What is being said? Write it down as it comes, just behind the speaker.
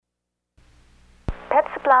Pet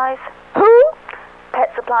supplies. Who?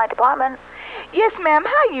 Pet supply department. Yes, ma'am.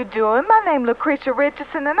 How you doing? My name's Lucretia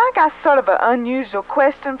Richardson, and I got sort of an unusual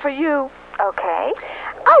question for you. Okay.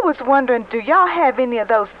 I was wondering, do y'all have any of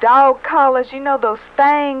those dog collars? You know, those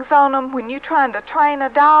things on them when you're trying to train a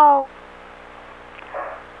dog?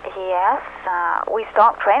 Yes, we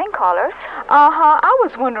stock training collars. Uh-huh. I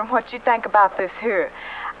was wondering what you think about this here.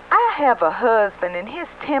 I have a husband, and his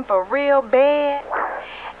temper real bad.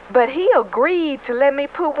 But he agreed to let me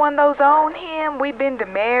put one of those on him. We've been to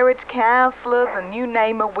marriage counselors, and you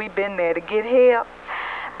name it, we've been there to get help.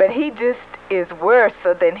 But he just is worse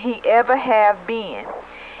than he ever have been.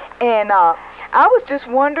 And I was just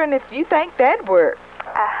wondering if you think that'd work.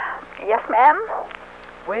 Yes, ma'am.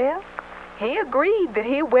 Well, he agreed that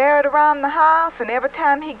he'd wear it around the house, and every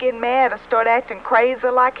time he get mad or start acting crazy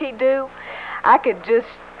like he do, I could just,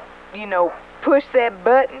 push that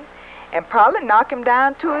button and probably knock him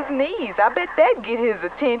down to his knees. I bet that'd get his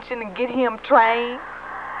attention and get him trained.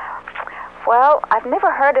 Well, I've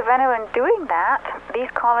never heard of anyone doing that. These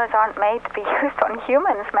collars aren't made to be used on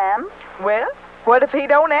humans, ma'am. Well, what if he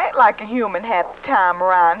don't act like a human half the time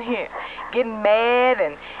around here? Getting mad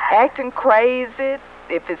and acting crazy.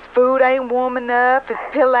 If his food ain't warm enough, his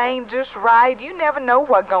pill ain't just right, you never know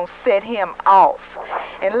what's gonna set him off.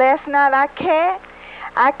 And last night our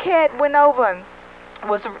cat went over and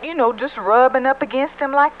was, just rubbing up against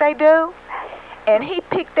him like they do. And he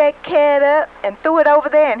picked that cat up and threw it over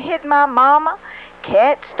there and hit my mama.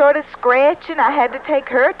 Cat started scratching. I had to take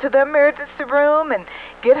her to the emergency room and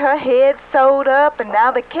get her head sewed up. And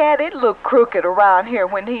now the cat, it looked crooked around here.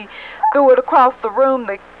 When he threw it across the room,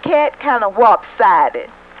 the cat kind of lopsided.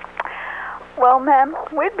 Well, ma'am,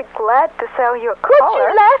 we'd be glad to sell you a collar. What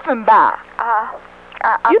you laughing about?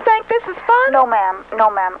 You think this is funny? No, ma'am. No,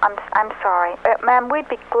 ma'am. I'm sorry. Ma'am, we'd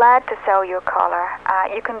be glad to sell you a collar.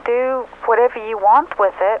 You can do whatever you want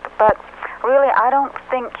with it, but really, I don't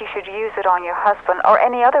think you should use it on your husband or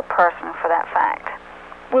any other person for that fact.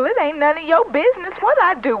 Well, it ain't none of your business what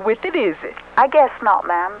I do with it, is it? I guess not,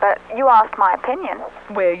 ma'am, but you asked my opinion.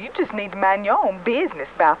 Well, you just need to mind your own business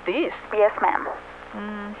about this. Yes, ma'am.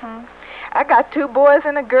 Mm-hmm. I got 2 boys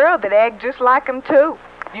and a girl that act just like them, too.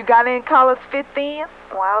 You got any collars fit them?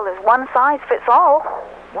 Well, there's one size fits all.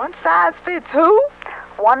 One size fits who?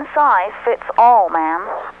 One size fits all, ma'am.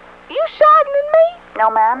 You shortening me? No,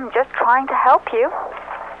 ma'am, I'm just trying to help you.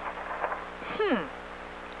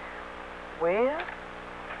 Well,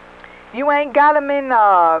 you ain't got them in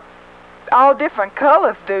all different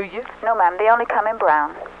colors, do you? No, ma'am, they only come in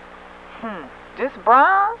brown. Just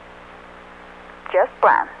brown? Just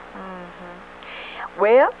brown.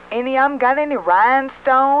 Well, any of them got any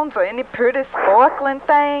rhinestones or any pretty sparkling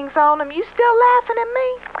things on them? You still laughing at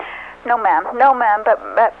me? No, ma'am. No, ma'am, but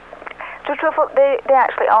to be truthful, they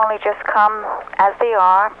actually only just come as they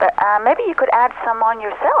are, but maybe you could add some on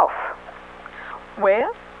yourself.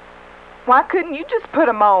 Well, why couldn't you just put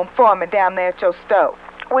them on for me down there at your stove?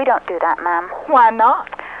 We don't do that, ma'am. Why not?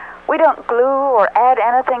 We don't glue or add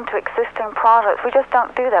anything to existing products. We just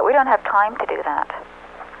don't do that. We don't have time to do that.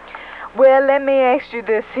 Well, let me ask you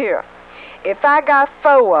this here. If I got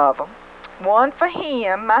 4 of them, one for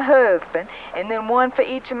him, my husband, and then one for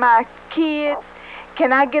each of my kids,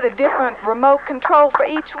 can I get a different remote control for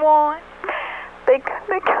each one?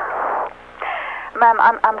 Ma'am,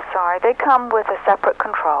 I'm sorry. They come with a separate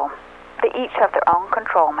control. They each have their own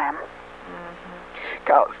control, ma'am.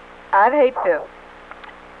 'Cause I'd hate to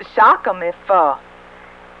shock them if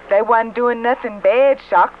they wasn't doing nothing bad,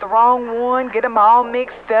 shock the wrong one, get them all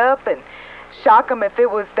mixed up, and shock them if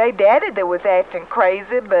it was their daddy that was acting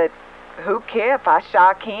crazy, but who cares if I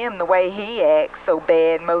shock him the way he acts so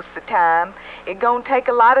bad most of the time? It gonna take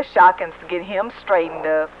a lot of shockings to get him straightened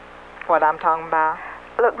up, what I'm talking about.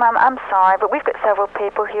 Look, ma'am, I'm sorry, but we've got several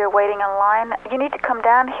people here waiting in line. You need to come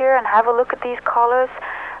down here and have a look at these collars.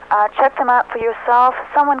 Check them out for yourself.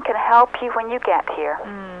 Someone can help you when you get here.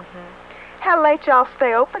 How late y'all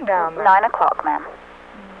stay open down there? 9 o'clock, ma'am.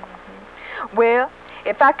 Well,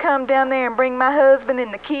 if I come down there and bring my husband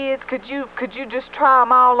and the kids, could you just try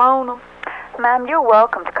them all on them? Ma'am, you're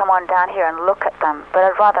welcome to come on down here and look at them, but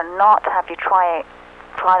I'd rather not have you try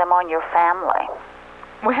them on your family.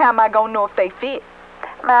 Well, how am I going to know if they fit?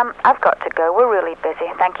 Ma'am, I've got to go. We're really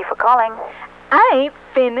busy. Thank you for calling. I ain't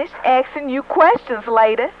finished asking you questions,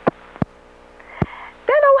 lady.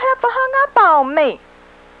 That old heifer hung up on me.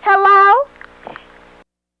 Hello?